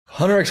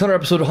Hunter x Hunter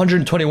episode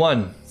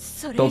 121.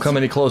 Don't come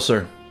any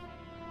closer.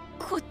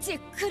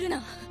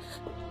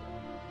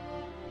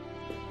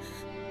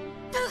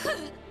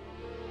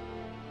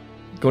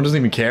 Gon doesn't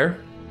even care?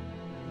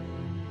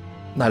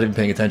 Not even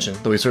paying attention,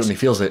 though he certainly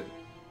feels it.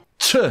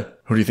 Tsch!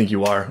 Who do you think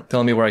you are?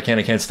 Telling me where I can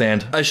and can't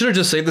stand. I should have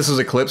just saved this as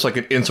a clip so I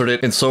could insert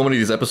it in so many of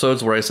these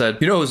episodes where I said,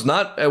 you know who's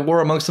not at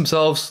war amongst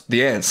themselves?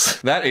 The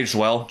ants. That aged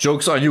well.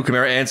 Joke's on you,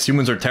 Chimera ants.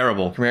 Humans are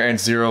terrible. Chimera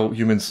ants 0,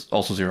 humans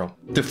also 0.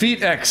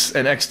 Defeat X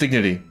and X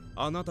dignity.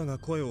 I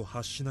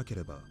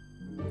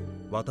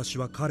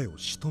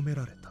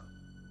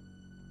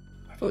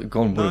feel like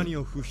Gon would.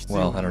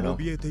 Well, I don't know.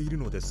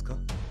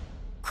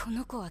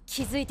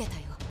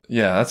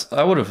 Yeah,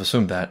 I would have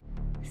assumed that.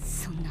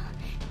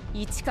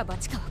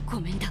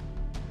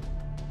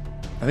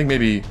 I think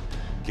maybe...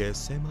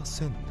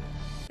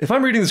 If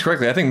I'm reading this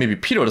correctly, I think maybe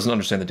Pito doesn't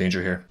understand the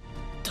danger here.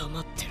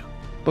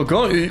 But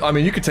Gon, I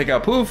mean, you could take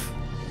out Poof.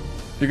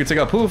 You could take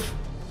out Poof.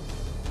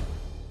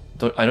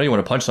 I know you want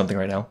to punch something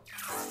right now.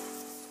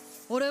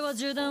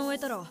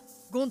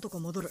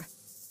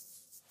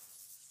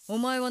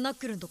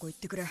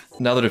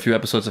 Now that a few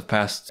episodes have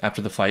passed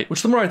after the fight,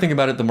 which the more I think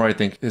about it, the more I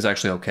think is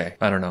actually okay.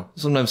 I don't know.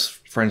 Sometimes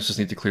friends just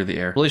need to clear the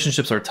air.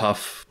 Relationships are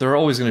tough. There are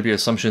always going to be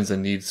assumptions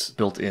and needs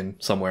built in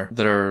somewhere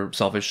that are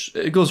selfish.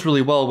 It goes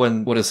really well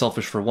when what is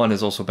selfish for one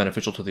is also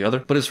beneficial to the other,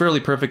 but it's rarely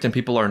perfect and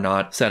people are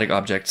not static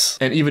objects.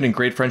 And even in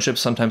great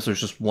friendships, sometimes there's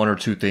just one or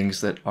two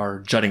things that are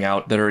jutting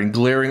out, that are in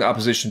glaring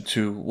opposition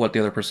to what the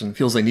other person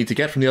feels they need to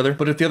get from the other.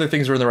 But if the other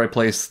things are in the right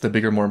place, the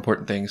bigger, more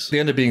important things, they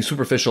end up being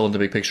superficial in the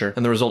big picture.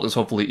 And the result is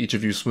hopefully each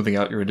of you smoothing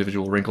out your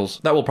individual wrinkles.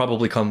 That will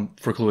probably come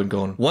for Clue and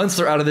Gon. Once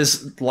they're out of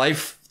this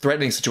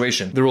life-threatening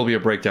situation, there will be a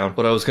breakdown.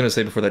 What I was going to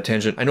say before that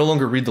tangent, I no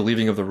longer read the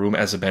leaving of the room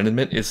as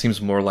abandonment. It seems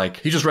more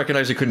like he just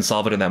recognized he couldn't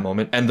solve it in that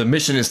moment, and the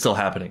mission is still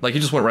happening. Like, he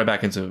just went right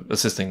back into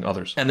assisting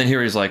others. And then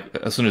here he's like,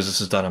 as soon as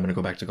this is done, I'm going to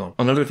go back to Gon.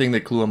 Another thing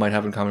that Clue might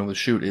have in common with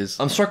Shoot is,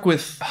 I'm struck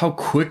with how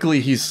quickly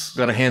he's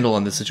got a handle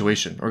on this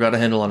situation, or got a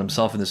handle on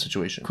himself in this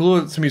situation.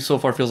 Clue, to me, so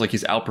far feels like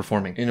he's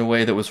outperforming in a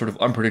way that was sort of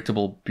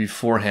unpredictable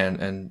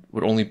beforehand and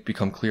would only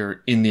become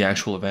clear in the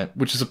actual event,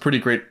 which is a pretty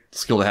great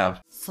skill to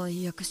have.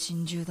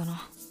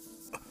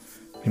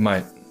 He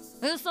might.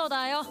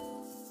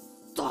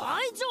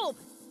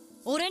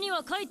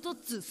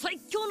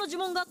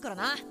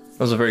 That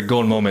was a very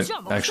Gon moment,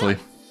 actually.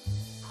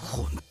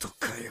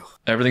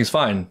 Everything's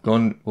fine.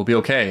 Gon will be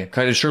okay.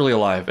 Kite is surely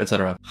alive,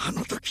 etc.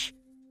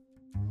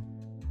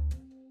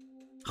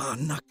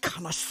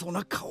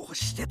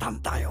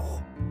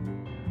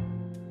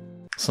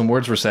 Some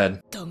words were said.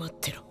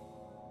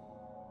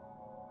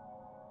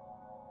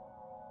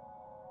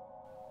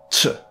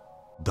 Tsch.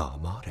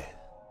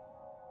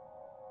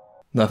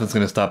 Nothing's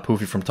gonna stop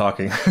Poofy from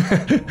talking.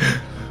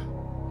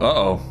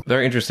 Uh-oh.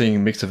 Very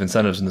interesting mix of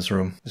incentives in this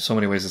room. There's so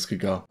many ways this could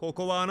go.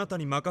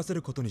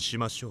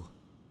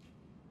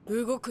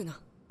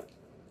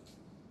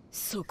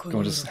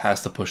 Gon just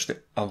has to push the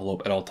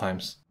envelope at all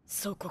times.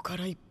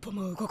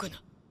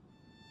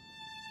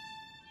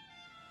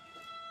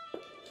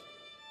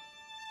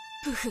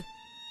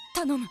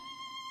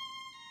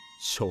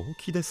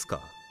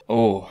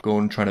 Oh,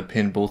 Gon trying to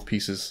pin both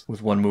pieces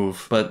with one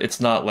move, but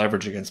it's not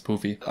leverage against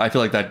Poofy. I feel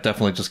like that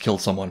definitely just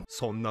killed someone.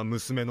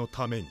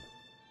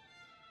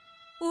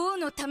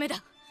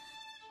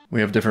 We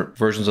have different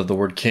versions of the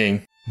word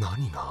king.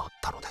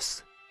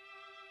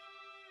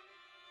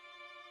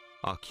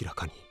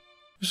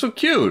 You're so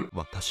cute!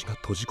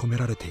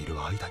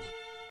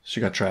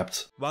 She got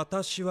trapped.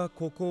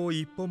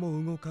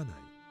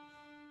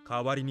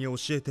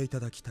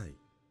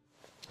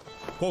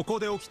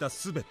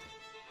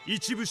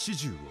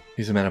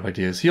 He's a man of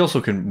ideas. He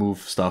also can move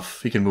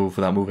stuff. He can move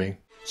without moving.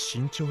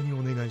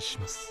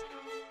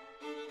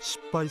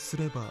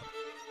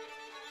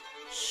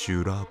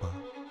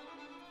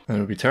 And it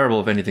would be terrible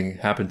if anything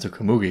happened to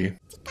Komugi.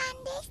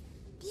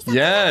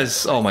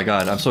 Yes! Oh my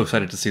god, I'm so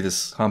excited to see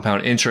this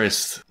compound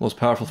interest. Most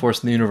powerful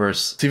force in the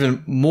universe. It's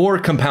even more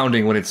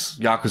compounding when it's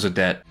Yakuza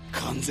debt.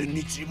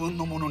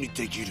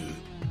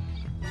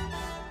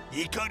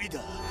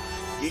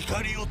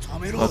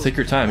 Well, take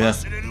your time, yeah.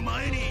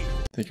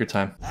 Take your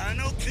time.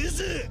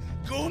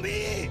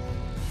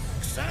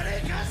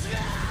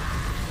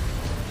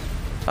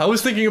 I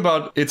was thinking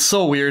about, it's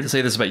so weird to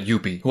say this about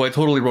Yuppie, who I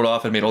totally wrote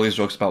off and made all these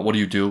jokes about what do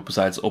you do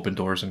besides open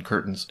doors and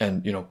curtains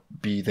and, you know,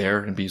 be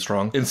there and be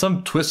strong. In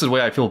some twisted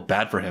way, I feel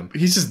bad for him.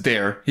 He's just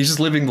there. He's just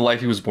living the life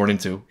he was born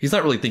into. He's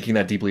not really thinking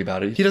that deeply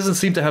about it. He doesn't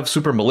seem to have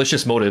super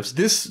malicious motives.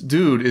 This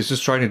dude is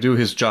just trying to do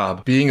his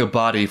job, being a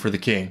body for the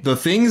king. The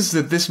things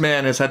that this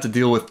man has had to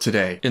deal with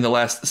today in the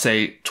last,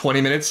 say,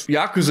 20 minutes,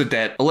 Yakuza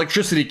debt,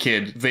 electricity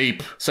kid,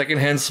 vape,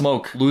 secondhand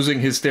smoke,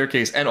 losing his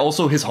staircase, and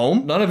also his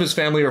home. None of his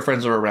family or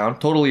friends are around,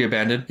 totally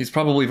abandoned. He's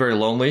probably very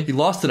lonely. He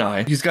lost an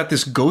eye. He's got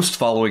this ghost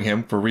following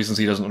him for reasons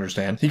he doesn't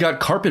understand. He got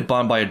carpet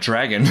bombed by a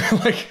dragon.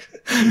 Like,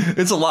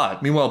 it's a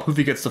lot. Meanwhile,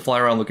 Poofy gets to fly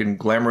around looking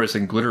glamorous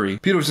and glittery.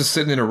 Pito's just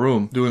sitting in a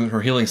room doing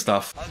her healing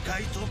stuff.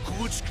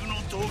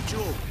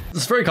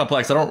 It's very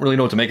complex. I don't really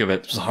know what to make of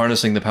it. Just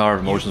harnessing the power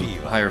of emotions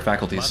with higher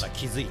faculties.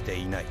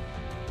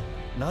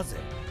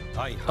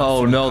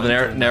 Oh no,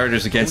 the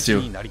narrator's against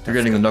you. You're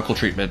getting the Knuckle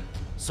treatment.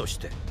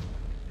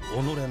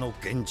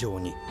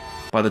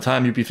 By the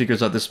time Yuppie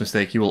figures out this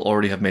mistake, he will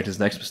already have made his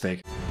next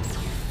mistake.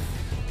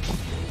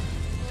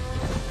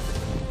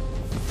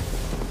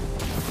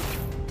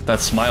 That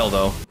smile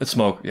though. It's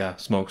smoke. Yeah,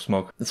 smoke.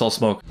 It's all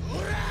smoke.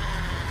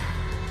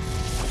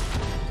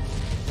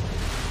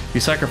 He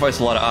sacrificed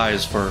a lot of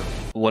eyes for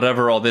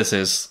whatever all this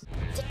is.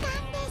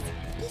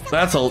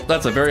 That's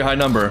a very high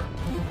number.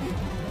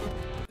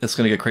 It's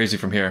gonna get crazy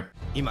from here.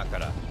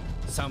 Yeah.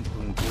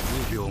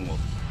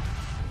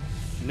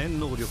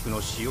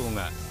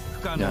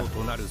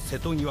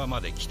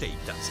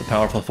 It's a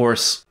powerful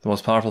force. The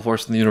most powerful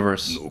force in the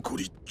universe.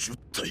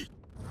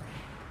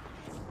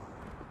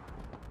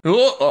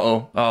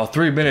 Uh-oh. Oh,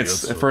 3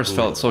 minutes. At first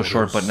felt so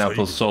short, but now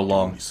feels so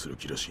long.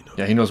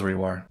 Yeah, he knows where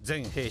you are.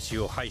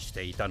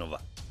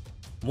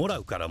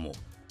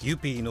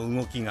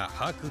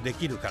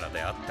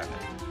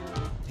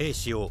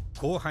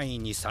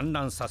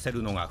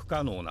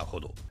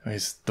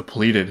 He's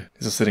depleted.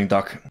 He's a sitting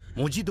duck.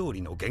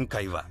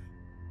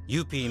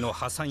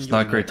 It's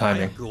not great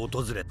timing.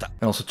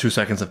 And also 2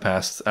 seconds have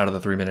passed out of the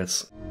 3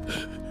 minutes.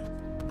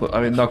 But,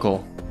 I mean,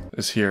 Knuckle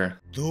is here.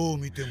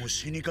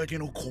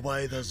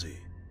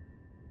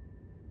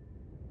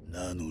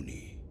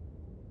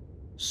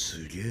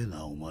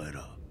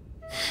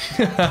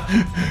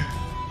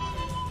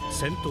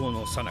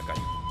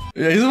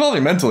 Yeah, he's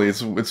evolving mentally.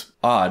 It's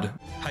odd.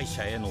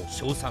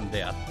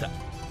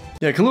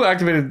 Yeah, Kalu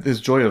activated his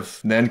joy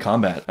of Nan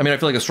combat. I mean, I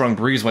feel like a strong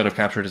breeze might have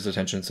captured his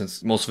attention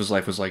since most of his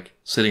life was like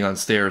sitting on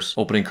stairs,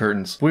 opening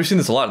curtains. We've seen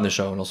this a lot in the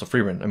show, and also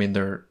Freeman. I mean,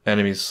 they're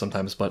enemies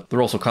sometimes, but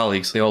they're also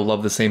colleagues. They all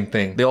love the same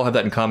thing. They all have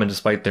that in common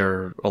despite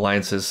their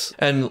alliances.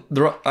 And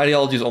their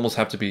ideologies almost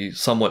have to be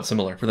somewhat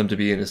similar for them to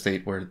be in a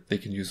state where they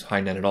can use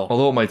high Nan at all.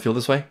 Although it might feel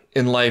this way.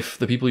 In life,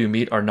 the people you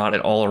meet are not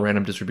at all a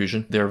random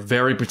distribution. They're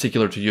very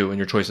particular to you and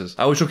your choices.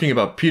 I was joking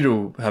about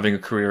Piru having a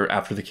career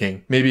after the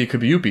king. Maybe it could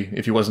be Yuppie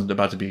if he wasn't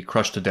about to be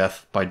crushed to death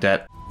by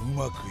debt.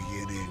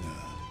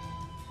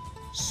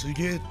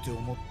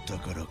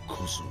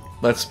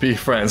 Let's be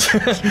friends.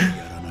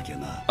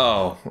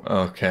 Oh,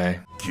 okay.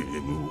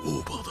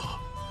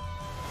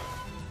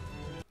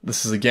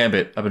 This is a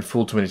gambit. I've been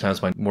fooled too many times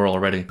by Morel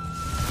already.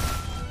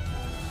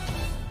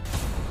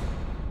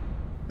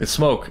 It's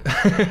smoke.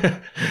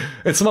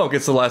 It's smoke.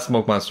 It's the last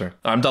smoke monster.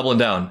 I'm doubling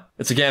down.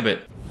 It's a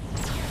gambit.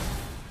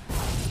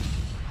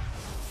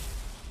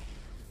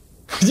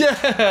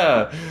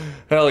 Yeah!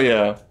 Hell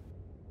yeah.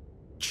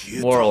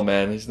 Morel,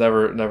 man. He's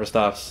never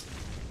stops.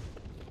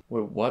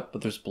 Wait, what?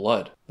 But there's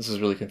blood. This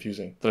is really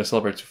confusing. Did I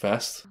celebrate too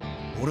fast? Oh,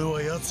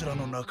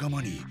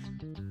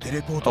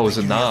 is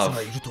it Knov?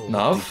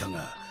 Knov?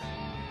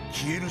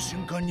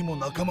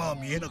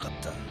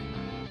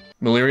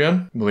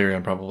 Melereon?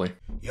 Melereon, probably.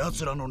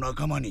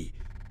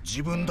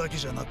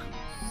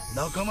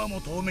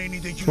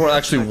 Morel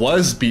actually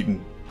was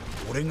beaten.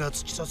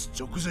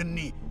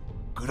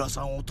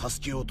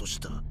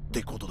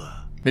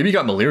 Maybe he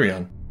got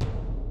Melereon.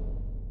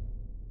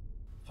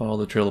 Follow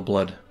the trail of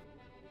blood.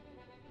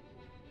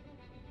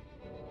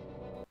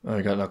 Oh,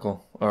 I got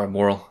Knuckle. Alright,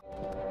 Morel.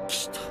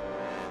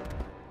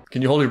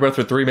 Can you hold your breath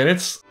for 3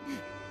 minutes?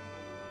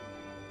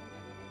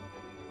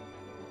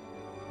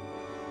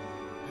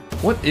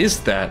 What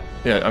is that?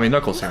 Yeah, I mean,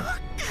 Knuckles here.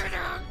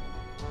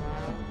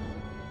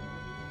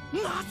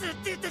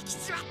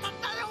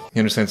 He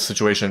understands the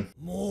situation.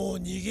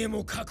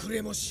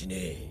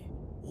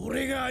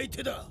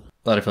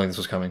 I had a feeling this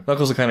was coming.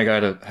 Knuckles the kind of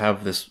guy to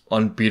have this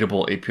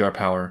unbeatable APR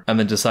power and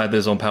then decide that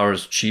his own power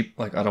is cheap.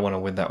 Like, I don't want to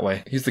win that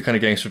way. He's the kind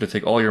of gangster to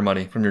take all your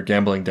money from your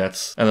gambling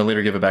debts and then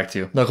later give it back to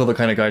you. Knuckle the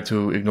kind of guy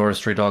to ignore a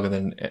stray dog and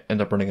then end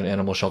up running an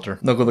animal shelter.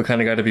 Knuckle the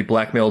kind of guy to be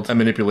blackmailed and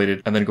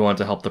manipulated and then go on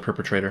to help the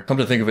perpetrator. Come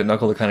to think of it,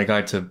 Knuckle the kind of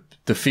guy to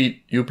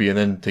defeat Yuppie and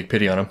then take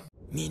pity on him.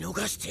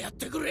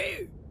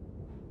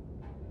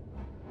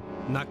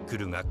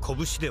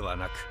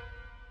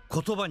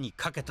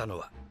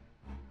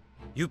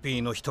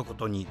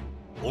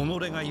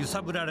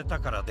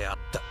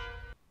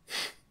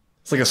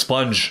 It's like a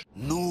sponge.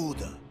 No.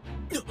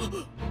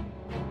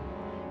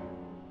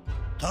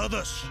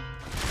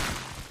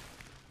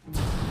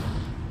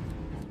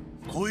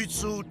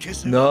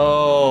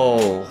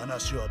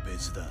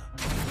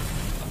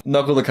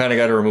 Knuckle the kind of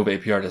guy to remove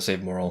APR to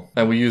save Morel.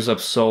 And we use up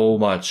so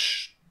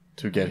much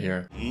to get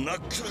here.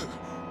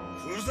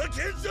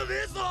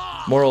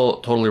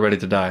 Morel totally ready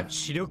to die.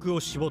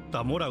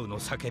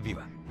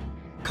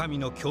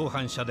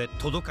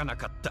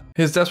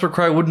 His desperate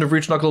cry wouldn't have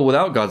reached Knuckle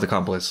without God's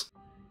accomplice.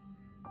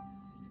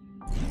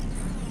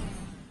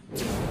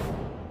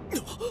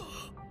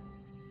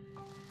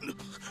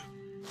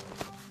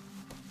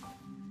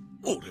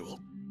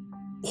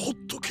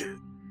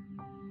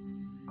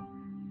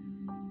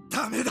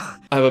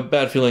 I have a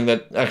bad feeling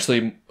that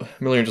actually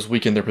Melereon just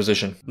weakened their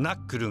position. I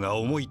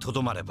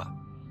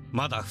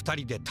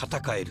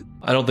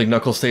don't think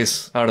Knuckle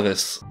stays out of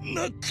this.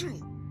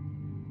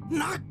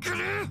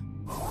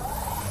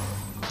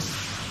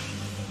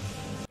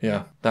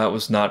 Yeah, that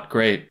was not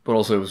great, but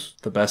also it was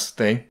the best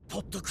thing.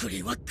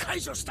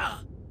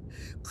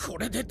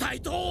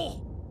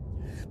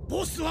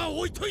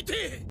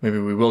 Maybe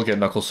we will get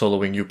Knuckle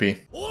soloing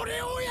Yuppie.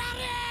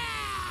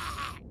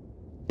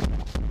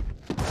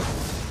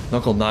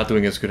 Knuckle not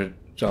doing as good a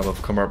job of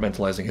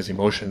compartmentalizing his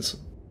emotions.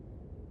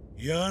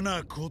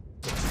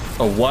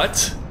 A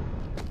what?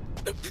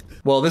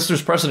 Well,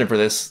 there's precedent for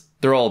this.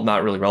 They're all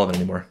not really relevant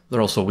anymore. They're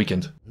all so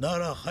weakened.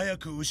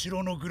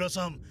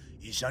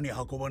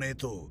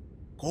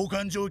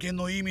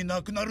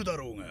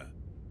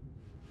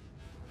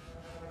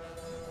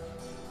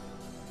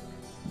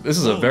 This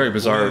is a very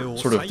bizarre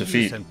sort of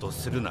defeat.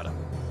 It's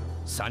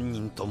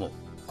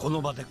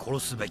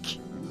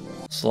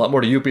a lot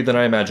more to Yuppie than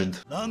I imagined.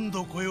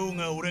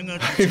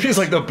 Yuppie's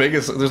like the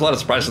biggest. There's a lot of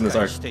surprises in this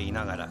arc.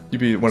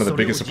 Yuppie, one of the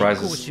biggest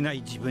surprises.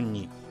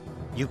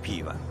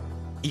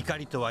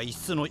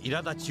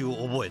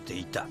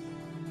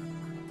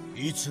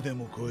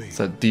 It's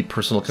that deep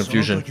personal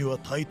confusion.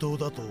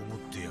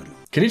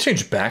 Can he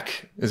change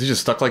back? Is he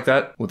just stuck like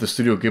that with the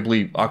Studio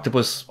Ghibli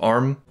octopus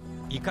arm?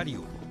 He woke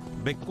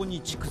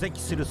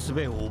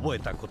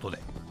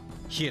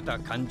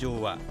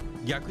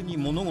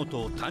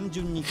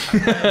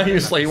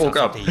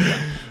up.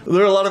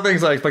 There are a lot of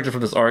things I expected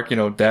from this arc, you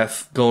know,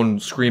 death, Gon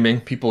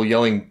screaming, people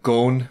yelling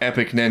Gon,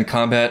 epic Nen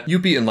combat.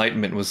 Yuppie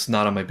enlightenment was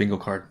not on my bingo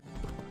card.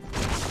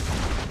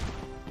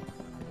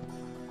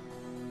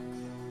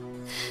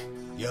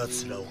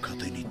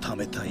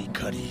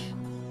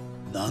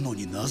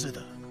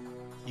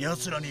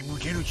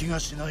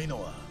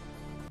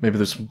 Maybe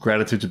there's some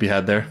gratitude to be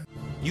had there.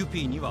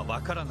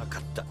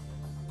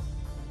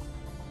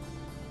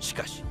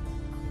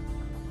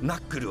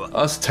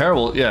 That's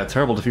terrible. Yeah,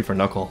 terrible defeat for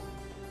Knuckle.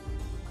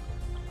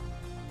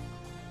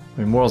 I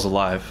mean, Morel's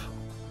alive.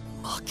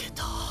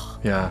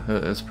 Yeah,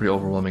 it's a pretty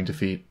overwhelming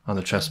defeat on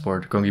the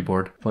chessboard, Gungi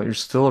board. But you're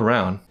still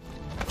around.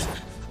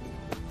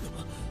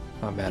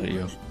 I'm mad at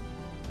you.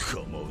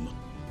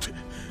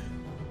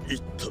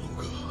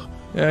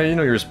 Yeah, you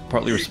know you're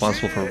partly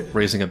responsible for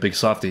raising a big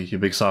softy, you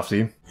big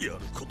softy.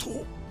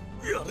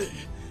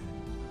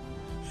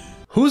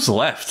 Who's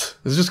left?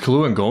 Is it just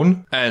Killua and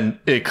Gon? And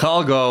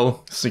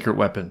Ikalgo, secret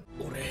weapon.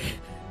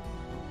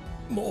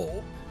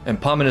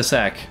 And Palm in a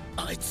sack.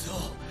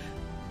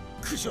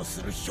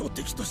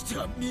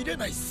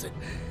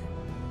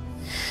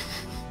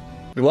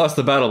 We lost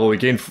the battle, but we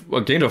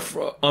gained a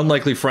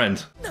unlikely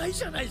friend.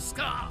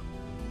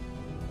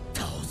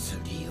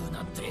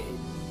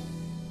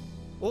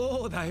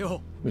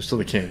 You're still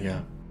the king,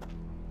 yeah.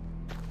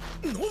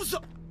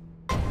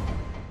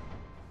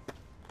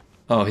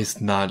 Oh,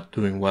 he's not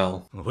doing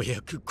well.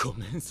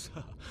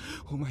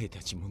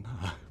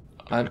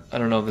 I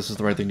don't know if this is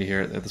the right thing to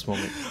hear at this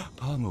moment.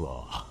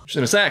 She's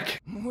in a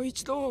sack! What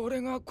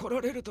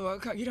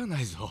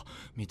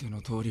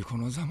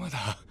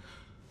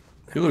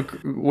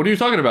are you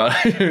talking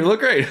about? You look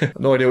great.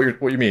 No idea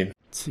what you mean.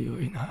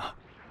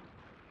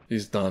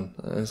 He's done.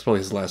 It's probably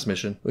his last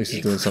mission. At least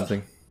he's doing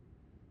something.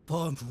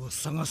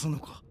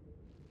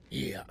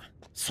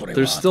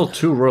 There's still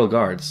 2 royal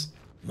guards.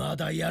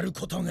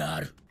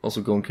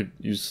 Also, Gon could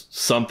use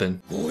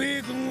something.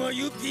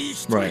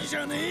 Right.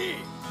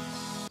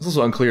 It's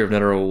also unclear if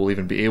Netero will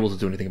even be able to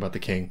do anything about the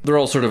king. They're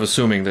all sort of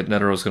assuming that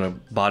Netero's gonna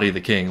body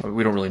the king.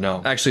 We don't really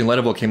know. Actually, in light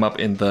of what came up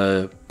in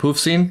the poof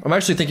scene, I'm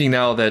actually thinking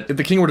now that if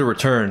the king were to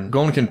return,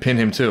 Gon can pin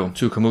him too,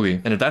 to Komugi.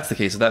 And if that's the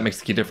case, if that makes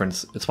the key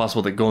difference, it's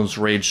possible that Gon's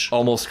rage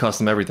almost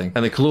cost him everything.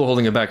 And that Killua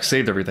holding him back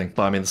saved everything.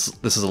 But I mean,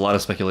 this is a lot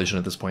of speculation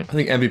at this point. I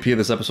think MVP of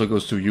this episode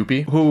goes to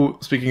Yuppie, who,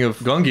 speaking of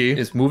Gungi,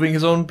 is moving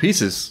his own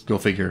pieces. Go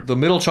figure. The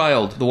middle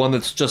child, the one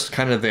that's just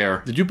kind of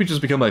there. Did Yuppie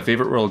just become my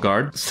favorite royal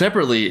guard?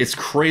 Separately, it's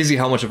crazy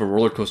how much of a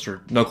roller coaster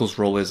Knuckles'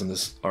 role is in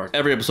this arc.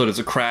 Every episode is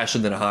a crash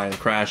and then a high and a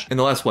crash. In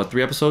the last, 4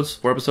 episodes,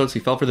 he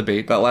fell for the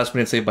bait, got last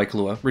minute saved by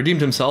Killua, redeemed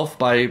himself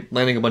by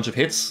landing a bunch of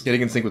hits,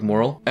 getting in sync with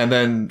Morel, and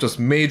then just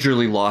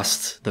majorly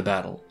lost the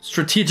battle.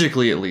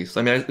 Strategically, at least.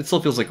 I mean, it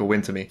still feels like a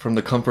win to me, from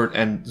the comfort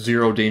and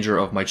 0 danger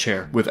of my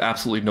chair, with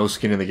absolutely no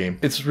skin in the game.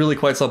 It's really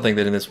quite something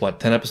that in this,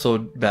 10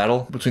 episode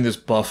battle, between this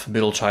buff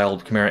middle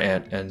child Chimera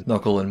Ant and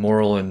Knuckle and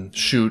Morel and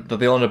Shoot, that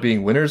they all end up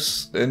being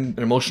winners in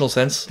an emotional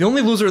sense. The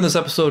only loser in this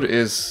episode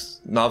is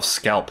Knov's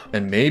scalp,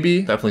 and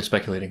maybe, definitely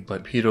speculating,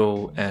 but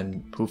Pito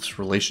and Poof's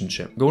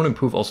relationship. Gon and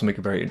Poof also make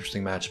a very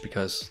interesting match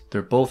because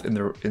they're both in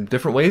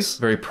different ways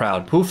very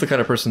proud. Poof, the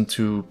kind of person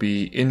to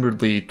be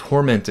inwardly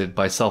tormented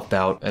by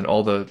self-doubt and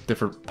all the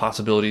different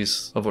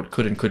possibilities of what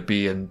could and could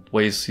be and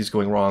ways he's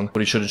going wrong, what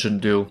he should and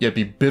shouldn't do, yet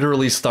be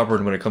bitterly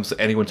stubborn when it comes to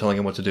anyone telling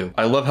him what to do.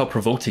 I love how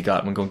provoked he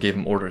got when Gon gave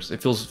him orders.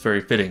 It feels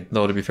very fitting,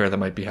 though to be fair, that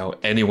might be how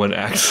anyone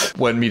acts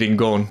when meeting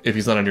Gon if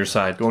he's not on your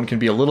side. Gon can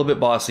be a little bit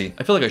bossy.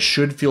 I feel like I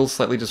should feel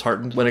slightly disheartened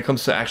disheartened when it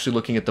comes to actually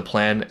looking at the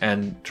plan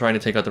and trying to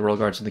take out the Royal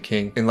Guards and the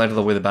king in light of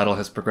the way the battle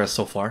has progressed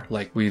so far.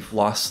 Like, we've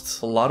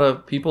lost a lot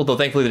of people, though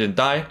thankfully they didn't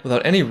die,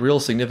 without any real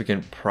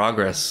significant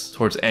progress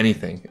towards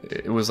anything.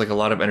 It was like a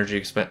lot of energy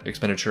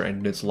expenditure and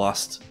units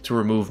lost to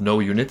remove no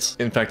units.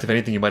 In fact, if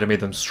anything, you might have made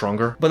them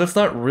stronger. But that's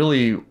not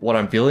really what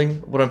I'm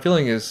feeling. What I'm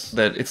feeling is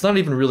that it's not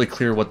even really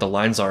clear what the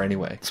lines are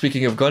anyway.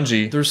 Speaking of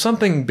Gunji, there's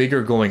something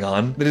bigger going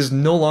on that is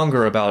no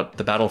longer about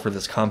the battle for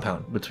this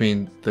compound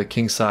between the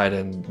king's side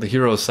and the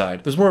hero's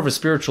side. There's more of a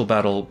spiritual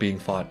battle being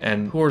fought,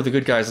 and who are the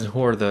good guys and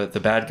who are the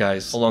bad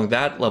guys along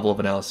that level of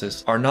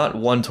analysis are not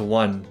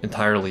one-to-one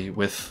entirely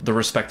with the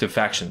respective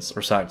factions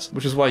or sides,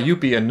 which is why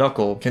Yuppie and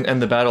Knuckle can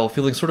end the battle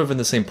feeling sort of in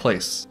the same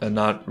place and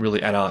not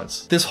really at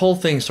odds. This whole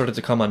thing started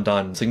to come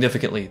undone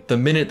significantly the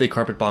minute they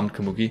carpet bombed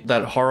Komugi.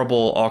 That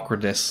horrible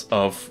awkwardness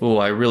of, oh,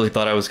 I really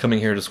thought I was coming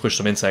here to squish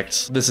some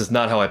insects. This is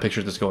not how I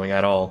pictured this going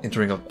at all.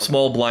 Entering a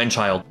small blind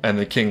child and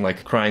the king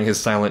like crying his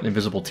silent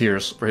invisible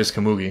tears for his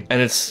Komugi.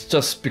 And it's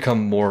just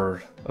become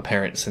more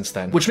apparent since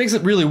then, which makes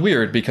it really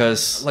weird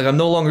because like I'm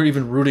no longer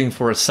even rooting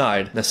for a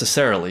side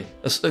necessarily,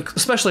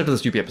 especially after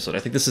this Yuppie episode. I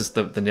think this is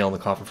the nail in the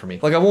coffin for me.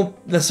 Like, I won't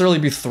necessarily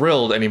be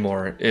thrilled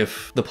anymore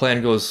if the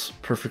plan goes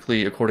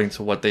perfectly according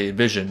to what they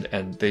envisioned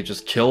and they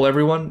just kill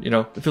everyone. You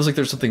know, it feels like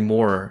there's something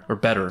more or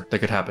better that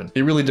could happen.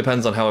 It really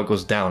depends on how it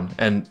goes down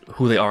and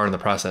who they are in the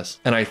process.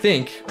 And I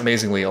think,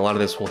 amazingly, a lot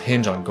of this will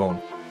hinge on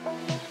Gon.